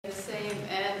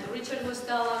teacher was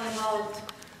telling about,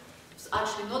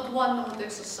 actually not one note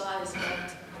exercise,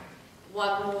 but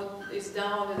one note is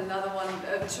down and another one,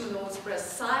 two notes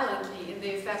pressed silently in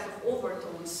the effect of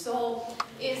overtones. So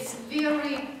it's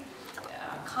very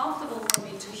comfortable for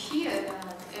me to hear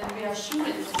that and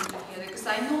reassuring for me to hear it, because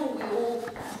I know we all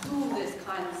do this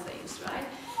kind of things, right?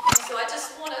 And so I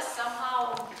just want us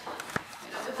somehow,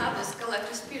 you know, to have this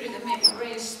collective spirit and maybe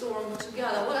brainstorm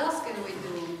together. What else can we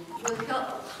do?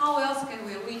 How else can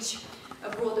we reach a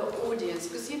broader audience?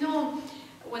 Because, you know,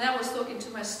 when I was talking to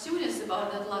my students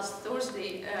about that last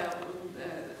Thursday,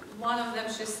 one of them,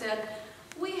 she said,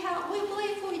 we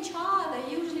play for each other.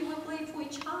 Usually we play for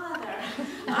each other.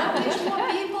 I wish more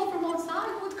people from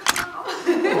outside would come.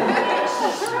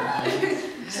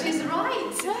 She's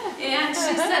right. And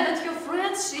she said that her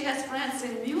friends, she has friends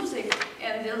in music,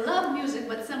 and they love music,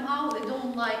 but somehow they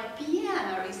don't like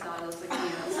piano recitals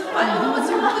again. So I don't know what's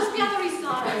wrong with piano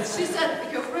recitals. She said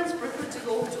her friends prefer to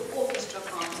go to orchestra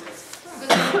concerts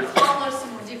because there are colors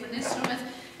and more different instruments.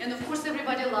 And of course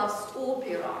everybody loves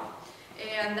opera.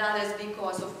 And that is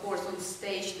because, of course, on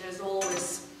stage there's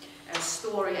always a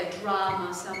story, a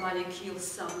drama, somebody kills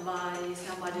somebody,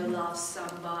 somebody loves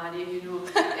somebody, you know,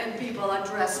 and people are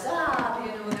dressed up,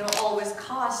 you know, there are always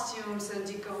costumes and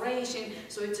decoration,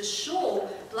 so it's a show,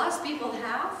 plus people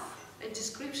have a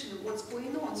description of what's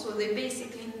going on, so they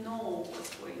basically know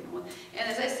what's going on. And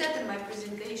as I said in my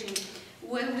presentation,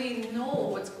 when we know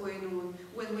what's going on,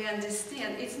 when we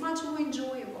understand, it's much more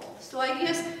enjoyable. So I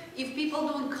guess if people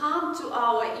don't come to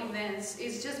our events,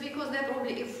 it's just because they're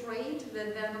probably afraid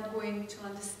that they're not going to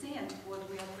understand what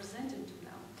we are presenting to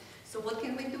them. So what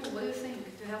can we do? What do you think?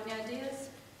 Do you have any ideas?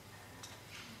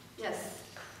 Yes?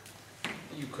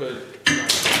 You could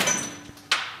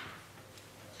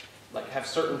like have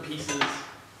certain pieces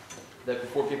that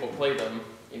before people play them,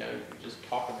 you know, you just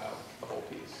talk about the whole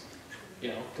piece, you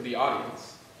know, to the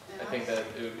audience. I think that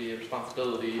it would be a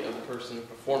responsibility of the person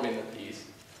performing the piece.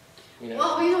 You know.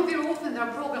 Well, you know, very often there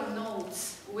are program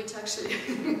notes which actually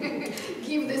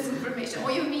give this information.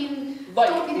 Or you mean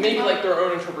like maybe about like their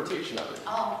own interpretation of it.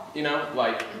 Oh. You know,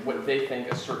 like what they think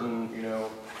a certain, you know,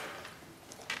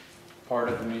 part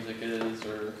of the music is,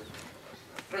 or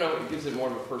I don't know, it gives it more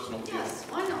of a personal feel. Yes,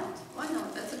 why not? Why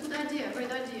not? That's a good idea, a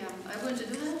great idea. Are you going to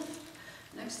do that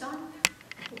next time?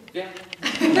 Yeah.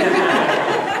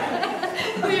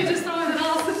 You're just throwing it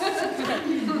off.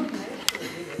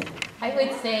 I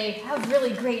would say have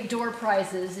really great door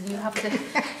prizes, and you have to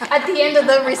at the end of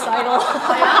the recital.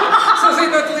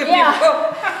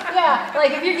 Yeah,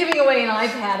 like if you're giving away an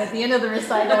iPad at the end of the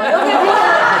recital, it'll give you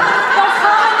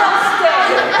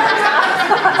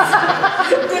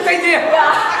the Good idea.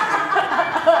 Yeah.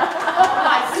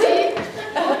 I see.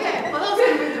 Okay, what else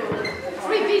can we do?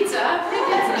 Free pizza, free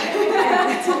pizza.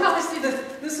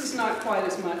 This is not quite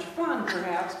as much fun,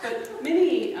 perhaps, but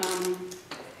many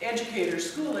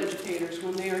educators, school educators,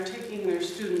 when they are taking their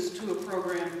students to a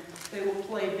program, they will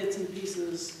play bits and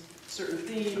pieces, certain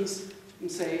themes,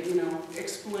 and say, you know,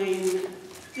 explain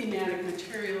thematic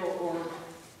material or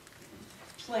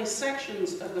play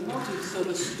sections of the motif so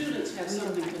the students have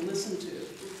something to listen to.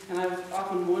 And I've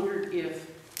often wondered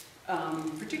if,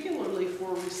 particularly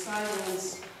for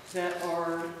recitals that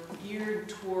are geared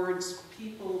towards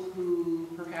people who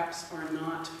perhaps are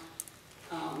not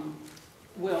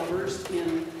well versed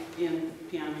in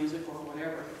piano music or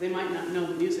whatever, they might not know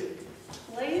the music.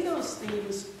 Play those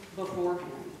themes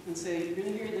beforehand and say, you're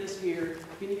going to hear this here,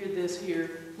 you're going to hear this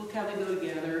here, look how they go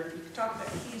together. You can talk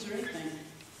about keys or anything.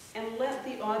 And let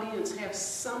the audience have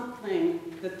something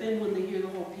that then when they hear the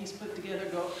whole piece put together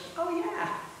go, oh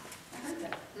yeah, I heard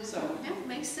that. So, yeah,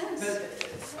 makes sense.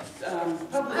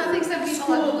 But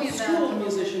school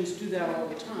musicians do that all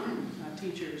the time,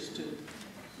 teachers, to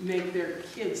make their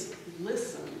kids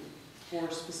listen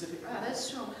for specific Right, that's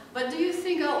true. But do you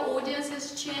think our audience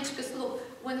has changed? Because look,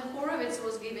 when Horowitz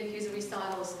was giving his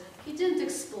recitals, he didn't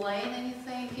explain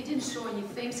anything, he didn't show any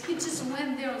things, he just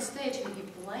went there on stage and he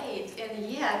played, and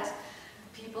yet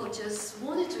people just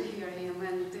wanted to hear him,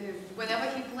 and whenever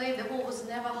he played, the hall was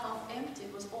never half empty,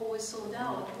 it was always sold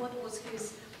out. What was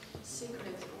his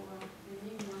secret or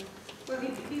enigma? Well,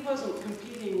 he wasn't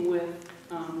competing with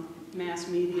mass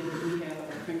media that we have at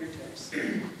our fingertips.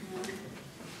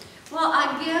 Well,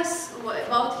 I guess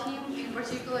about him in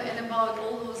particular and about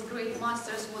all those great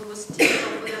masters, what was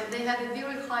typical for them, they had a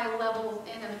very high level of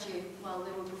energy while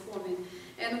they were performing.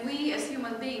 And we as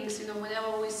human beings, you know,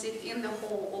 whenever we sit in the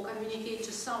hall or communicate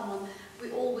to someone,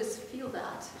 we always feel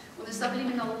that. On a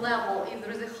subliminal level, if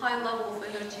there is a high level of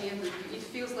energy and it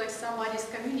feels like somebody's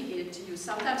communicated to you.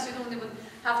 Sometimes you don't even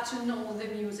have to know the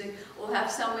music or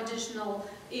have some additional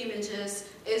images,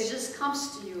 it just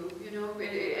comes to you, you know.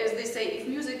 As they say, if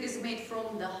music is made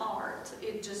from the heart,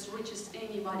 it just reaches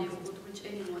anybody, it would reach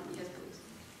anyone. Yes, please.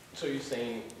 So you're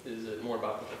saying, is it more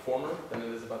about the performer than it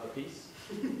is about the piece?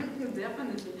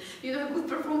 Definitely. You know, a good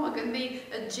performer can make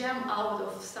a gem out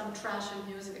of some trash in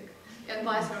music, and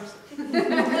vice versa. which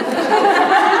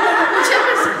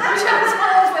happens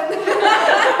more often.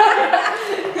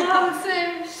 I would say,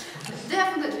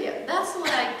 definitely. That's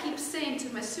what I keep saying to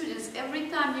my students. Every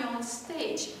time you're on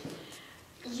stage,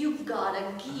 you've got to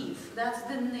give. That's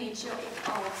the nature of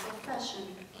our profession.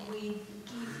 We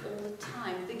give all the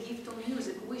time. The gift of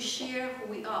music. We share who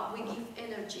we are. We give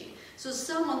energy. So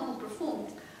someone who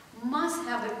performs must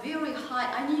have a very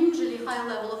high, unusually high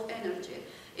level of energy.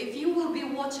 If you will be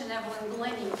watching Evelyn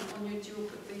Glennie on YouTube,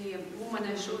 the woman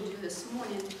I showed you this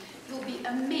morning, you'll be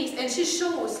amazed. And she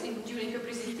shows during her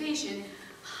presentation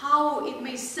how it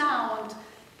may sound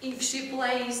if she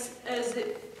plays as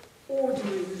an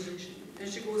ordinary musician. And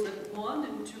she goes like 1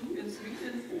 and 2 and 3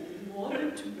 and 4, 1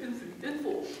 and 2 and 3 and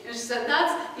 4. And she said,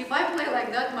 if I play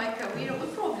like that, my career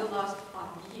would probably last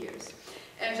 5 years.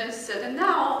 And she said, and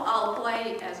now I'll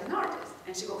play as an artist.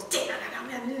 And she goes,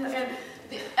 and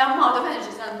the amount of energy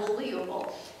is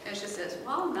unbelievable. And she says,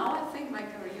 well, now I think my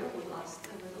career would last a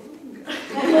little longer.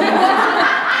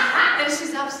 And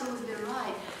she's absolutely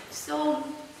right. So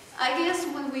I guess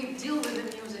when we deal with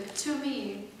the music, to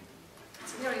me,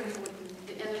 it's very important,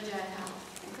 the energy I have,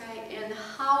 okay? And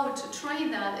how to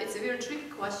train that, it's a very tricky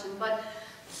question, but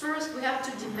first we have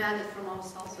to demand it from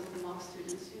ourselves and from our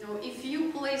students. You know, if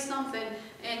you play something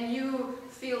and you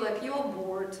feel like you're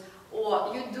bored,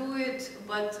 or you do it,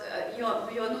 but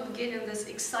you're not getting this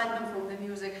excitement from the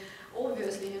music,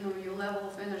 obviously, you know, your level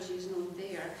of energy is not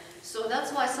there. So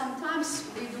that's why sometimes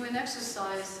we do an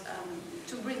exercise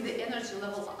to bring the energy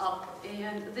level up.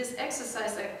 And this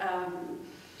exercise,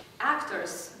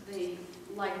 actors, they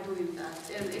like doing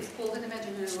that. And it's called an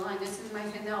imaginary line. It's in my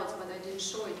handouts, but I didn't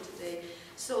show it today.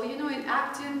 So, you know, in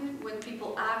acting, when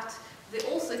people act, they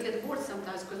also get bored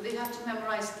sometimes because they have to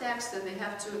memorize text and they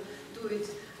have to do it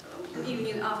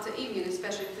evening after evening,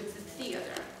 especially if it's a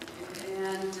theater.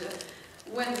 And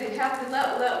when they have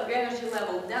the energy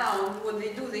level down, what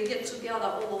they do, they get together,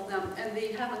 all of them, and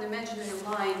they have an imaginary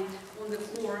line on the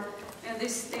floor, and they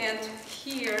stand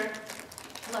here,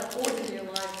 like ordinary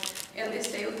life, and they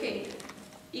say, okay,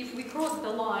 if we cross the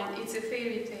line, it's a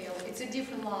fairy tale, it's a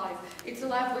different life, it's a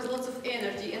life with lots of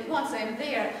energy, and once I'm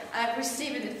there, I'm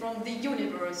receiving it from the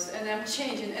universe, and I'm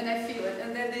changing, and I feel it,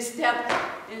 and then they step,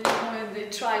 and they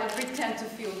try to pretend to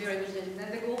feel very energetic, and then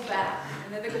they go back,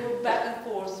 and then they go back and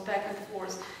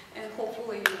forth, and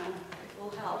hopefully, you know, it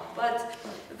will help. But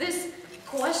this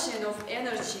question of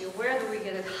energy, where do we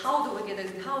get it, how do we get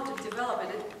it, and how to develop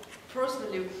it,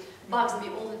 personally, bugs me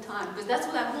all the time, because that's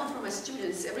what I want from my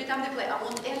students. Every time they play, I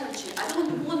want energy. I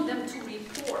don't want them to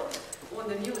report on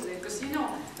the music, because, you know,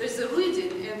 there's a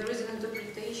reading and there is an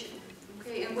interpretation,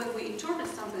 okay? And when we interpret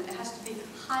something, it has to be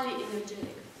highly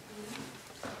energetic.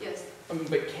 Yes?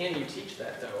 But can you teach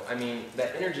that, though? I mean,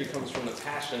 that energy comes from the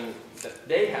passion that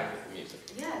they have with the music.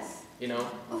 Yes. You know?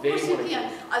 Of course you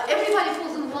can. Everybody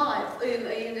falls in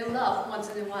love once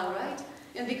in a while, right?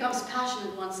 And becomes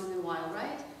passionate once in a while,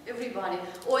 right? Everybody.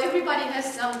 Or everybody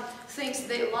has some things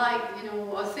they like, you know,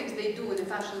 or things they do at a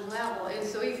passionate level. And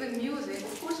so if in music,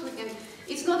 of course we can,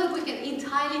 it's not that we can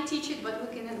entirely teach it, but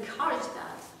we can encourage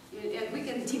that. And we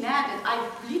can demand it. I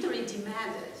literally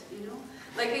demand it, you know.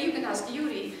 Like you can ask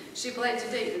Yuri, she played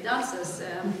today the dances,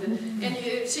 and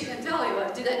she can tell you,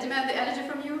 did I demand the energy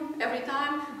from you every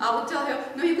time? I would tell her,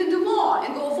 no, you can do more,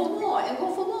 and go for more, and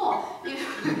go for more. You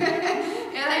know?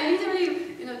 And I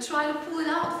literally, you know, try to pull it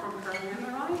out from her, am I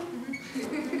right?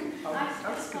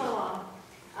 I saw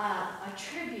a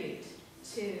tribute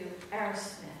to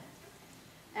Aerosmith,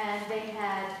 and they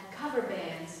had cover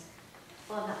bands.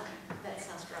 Well, no, that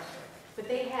sounds rough, but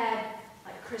they had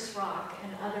like Chris Rock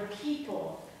and other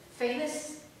people,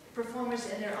 famous performers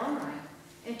in their own right,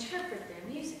 interpret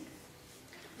their music.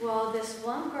 Well, this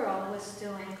one girl was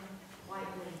doing White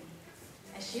Wing,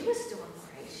 and she was doing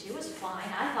great. She was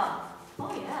fine. I thought,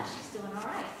 oh yeah, she's doing all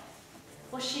right.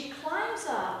 Well, she climbs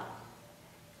up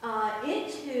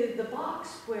into the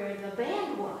box where the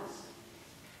band was,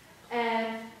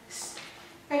 and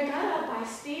got up by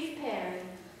Steve Perry,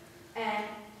 and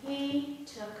he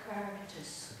took her to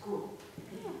school.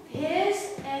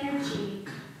 His energy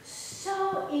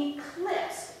so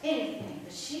eclipsed anything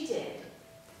that she did.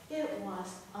 It was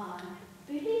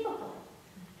unbelievable.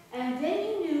 And then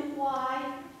you knew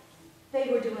why they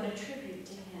were doing a tribute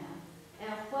to him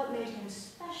and what made him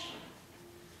special.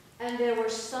 And there were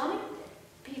some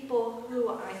people who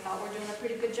I thought were doing a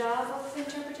pretty good job of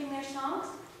interpreting their songs,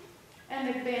 and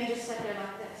the band just sat there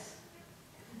like this.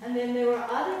 And then there were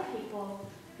other people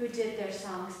who did their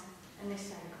songs, and they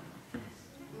started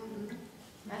going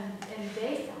like this. And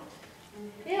they felt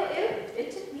it.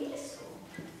 It took me to school.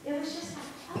 It was just like,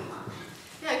 oh.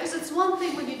 Yeah, because it's one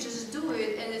thing when you just do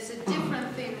it, and it's a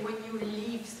different thing when you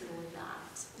live through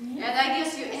that. Yeah. And I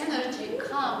guess your energy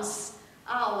comes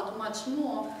out much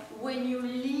more when you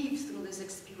live through this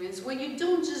experience, when you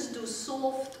don't just do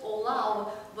soft or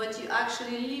loud, but you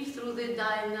actually live through the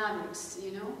dynamics,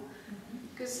 you know?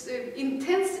 Because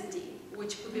intensity,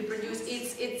 which could be produced,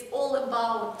 it's all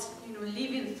about, you know,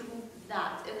 living through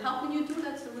that. And how can you do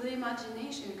that through the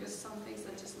imagination? Because some things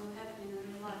are just not happening in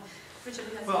real life. Richard,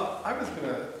 well, I was going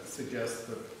to suggest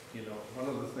that, you know, one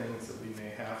of the things that we may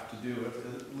have to do,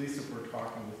 at least if we're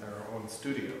talking with our own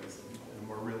studios in a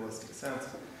more realistic sense,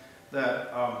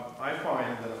 that I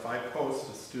find that if I post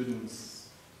a student's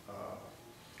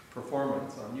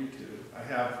performance on YouTube, I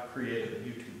have created a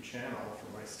YouTube channel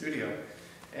for my studio,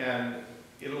 and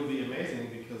it'll be amazing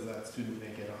because that student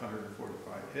may get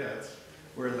 145 hits,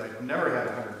 whereas I've never had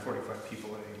 145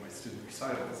 people at any of my student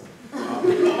recitals. So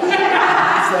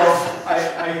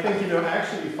I think, you know,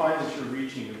 actually you find that you're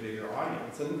reaching a bigger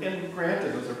audience, and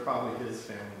granted, those are probably his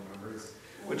family members,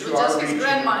 which you are just reaching. his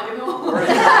grandma, you know.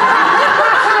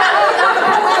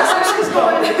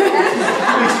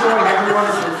 He's showing every one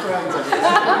of your friends.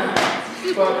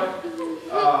 But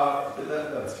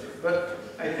that's true. But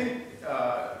I think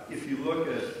if you look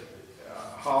at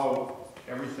how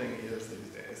everything is these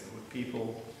days, and with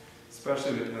people,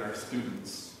 especially in our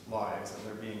students' lives, and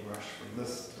they're being rushed from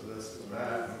this to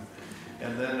that,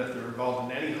 and then if they're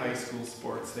involved in any high school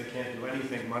sports, they can't do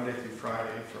anything Monday through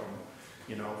Friday from,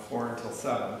 you know, 4 until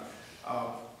 7.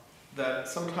 That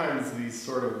sometimes these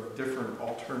sort of different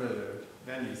alternative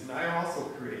venues, and I also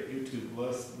create YouTube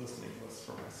listening lists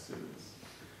for my students,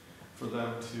 for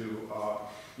them to,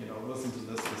 you know, listen to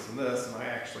this, and this, and I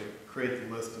actually create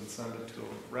the list and send it to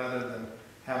them, rather than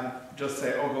have them just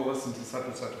say, oh, go listen to such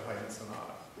and such a Haydn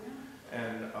sonata.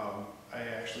 And I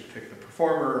actually pick the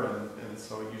performer, and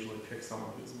so I usually pick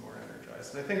someone who's more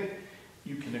energized. And I think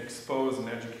you can expose and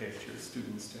educate your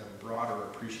students to have a broader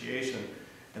appreciation,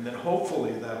 and then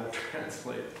hopefully that will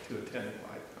translate to attending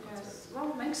live concerts. Yes,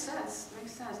 well, makes sense,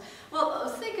 makes sense. Well,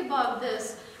 think about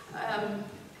this.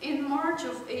 In March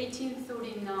of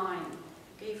 1839,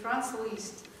 okay, Franz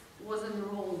Liszt was in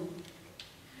Rome,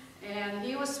 and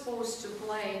he was supposed to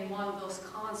play in one of those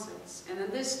concerts, and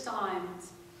at this time,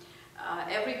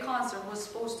 every concert was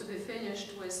supposed to be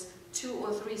finished with 2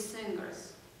 or 3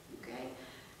 singers, okay?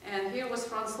 And here was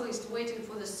Franz Liszt waiting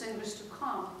for the singers to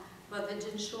come, but they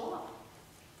didn't show up.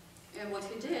 And what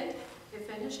he did, he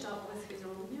finished up with his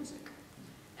own music.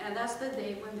 And that's the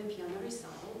day when the piano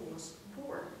recital was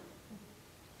born.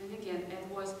 And again, it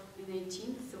was in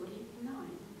 1839.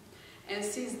 And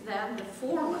since then, the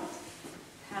format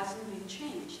hasn't been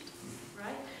changed,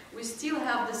 right? We still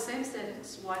have the same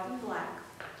settings, white and black,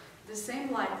 the same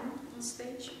lighting on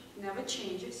stage, never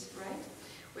changes, right?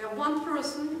 We have one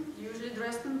person, usually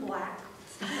dressed in black.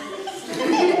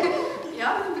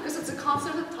 Yeah, because it's a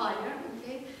concert attire,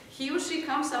 okay? He or she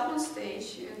comes up on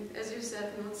stage, and as you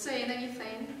said, not saying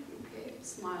anything, okay,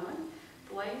 smiling,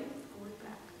 playing, going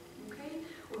back, okay?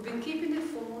 We've been keeping it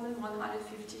for more than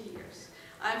 150 years.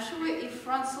 I'm sure if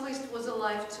Franz Liszt was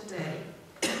alive today,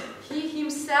 he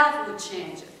himself would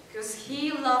change it, because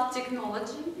he loved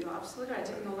technology. You're absolutely right,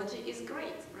 technology is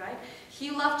great, right?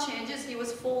 He loved changes, he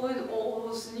was following all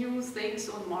those new things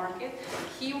on market.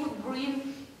 He would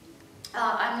bring,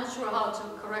 I'm not sure how to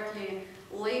correctly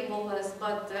label this,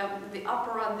 but the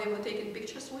opera they were taking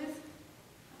pictures with,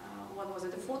 what was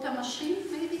it, the photo machine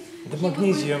maybe? The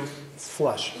magnesium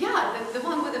flash. Yeah, the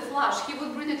one with the flash. He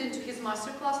would bring it into his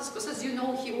master classes, because as you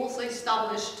know, he also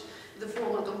established the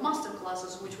format of master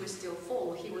classes, which we still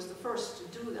follow. He was the first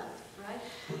to do that, right?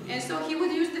 And so he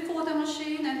would use the photo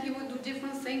machine, and he would do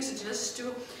different things just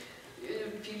to,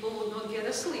 people would not get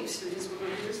asleep, students would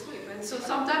not get asleep. And so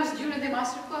sometimes during the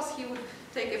master class, he would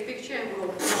take a picture and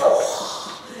go,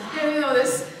 and you know,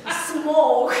 this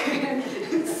smoke, and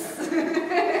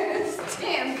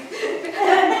stink,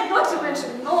 and not to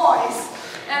mention noise.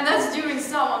 And that's during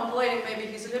someone playing maybe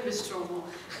his Liebestrom or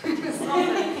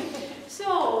something.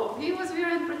 So he was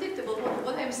very unpredictable.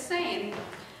 What I'm saying,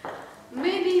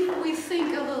 maybe if we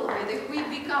think a little bit, if we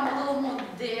become a little more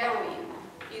daring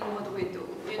in what we do,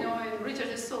 you know, and Richard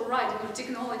is so right, you know,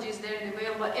 technology is there and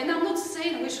available. And I'm not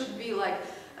saying we should be like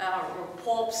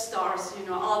pop stars, you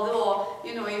know, although,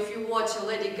 you know, if you watch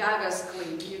Lady Gaga's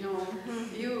clip, you know,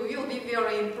 you'll be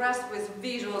very impressed with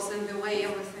visuals and the way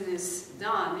everything is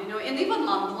done, you know, and even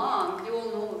Lang Lang, you all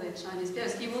know the Chinese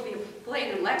pianist, he will be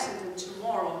playing in Lexington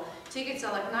tomorrow. Tickets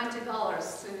are like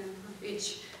 $90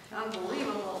 each.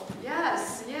 Unbelievable.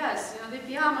 Yes, yes, you know, the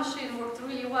piano machine worked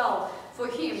really well for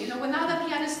him. You know, when other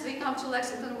pianists, they come to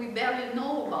Lexington, we barely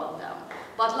know about them.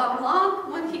 But Lang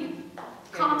Lang, when he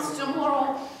comes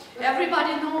tomorrow,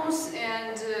 everybody knows,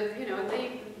 and you know,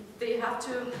 they have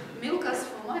to milk us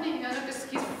for money, you know, because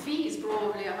his fee is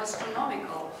probably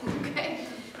astronomical. Okay,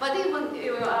 but even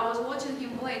I was watching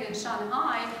him play in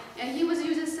Shanghai, and he was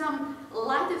using some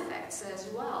light effects as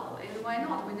well. And why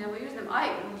not? We never use them.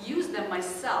 I use them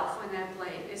myself when I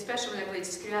played, especially when I played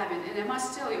Scriabin. And I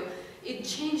must tell you, it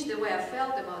changed the way I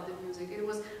felt about the music. It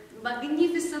was a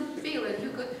magnificent feeling.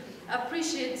 You could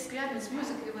appreciate Scriabin's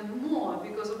music even more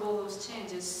because of all those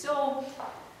changes. So,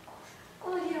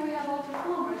 well, here we have our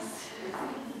performers.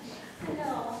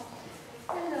 Hello.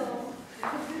 Hello.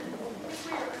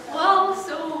 Well,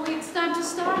 so it's time to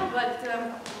start, but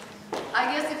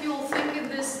I guess if you all think in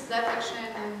this direction,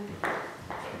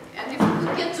 and if we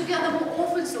could get together more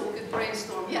often so we could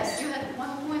brainstorm. Yes, you had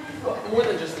one point. Well, more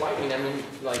than just lighting, I mean,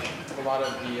 like a lot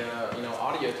of the you know,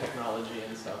 audio technology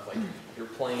and stuff. Like you're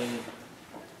playing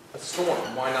a storm.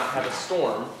 Why not have a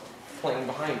storm playing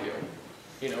behind you?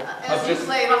 You know, as you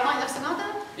play Rachmaninoff's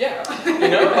Sonata? Yeah, you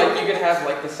know, like you could have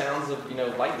like the sounds of, you know,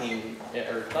 lightning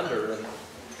or thunder, and you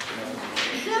know.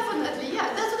 Definitely,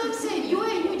 yeah. That's what I'm saying. You are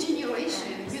a new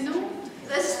generation. You know,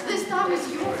 this time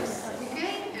is yours.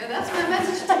 Okay, yeah, that's my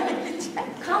message to you.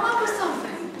 Come up with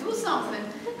something. Do something.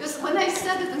 Because when I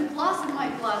said it in class, in my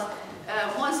class,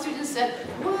 one student said,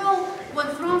 "Well, when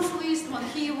Franz Liszt, when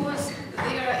he was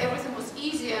there, everything was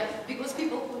easier because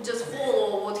people could just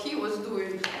follow what he was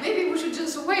doing. Maybe we should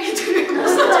just wait for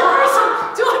such a person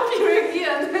to appear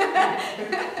again."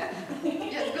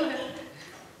 Yes, go ahead.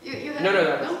 You have No.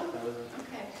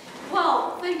 Okay.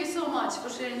 Well, thank you so much for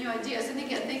sharing your ideas, and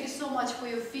again, thank you so much for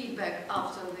your feedback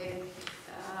after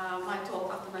my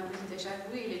talk, after my presentation.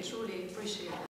 I really, truly appreciate it.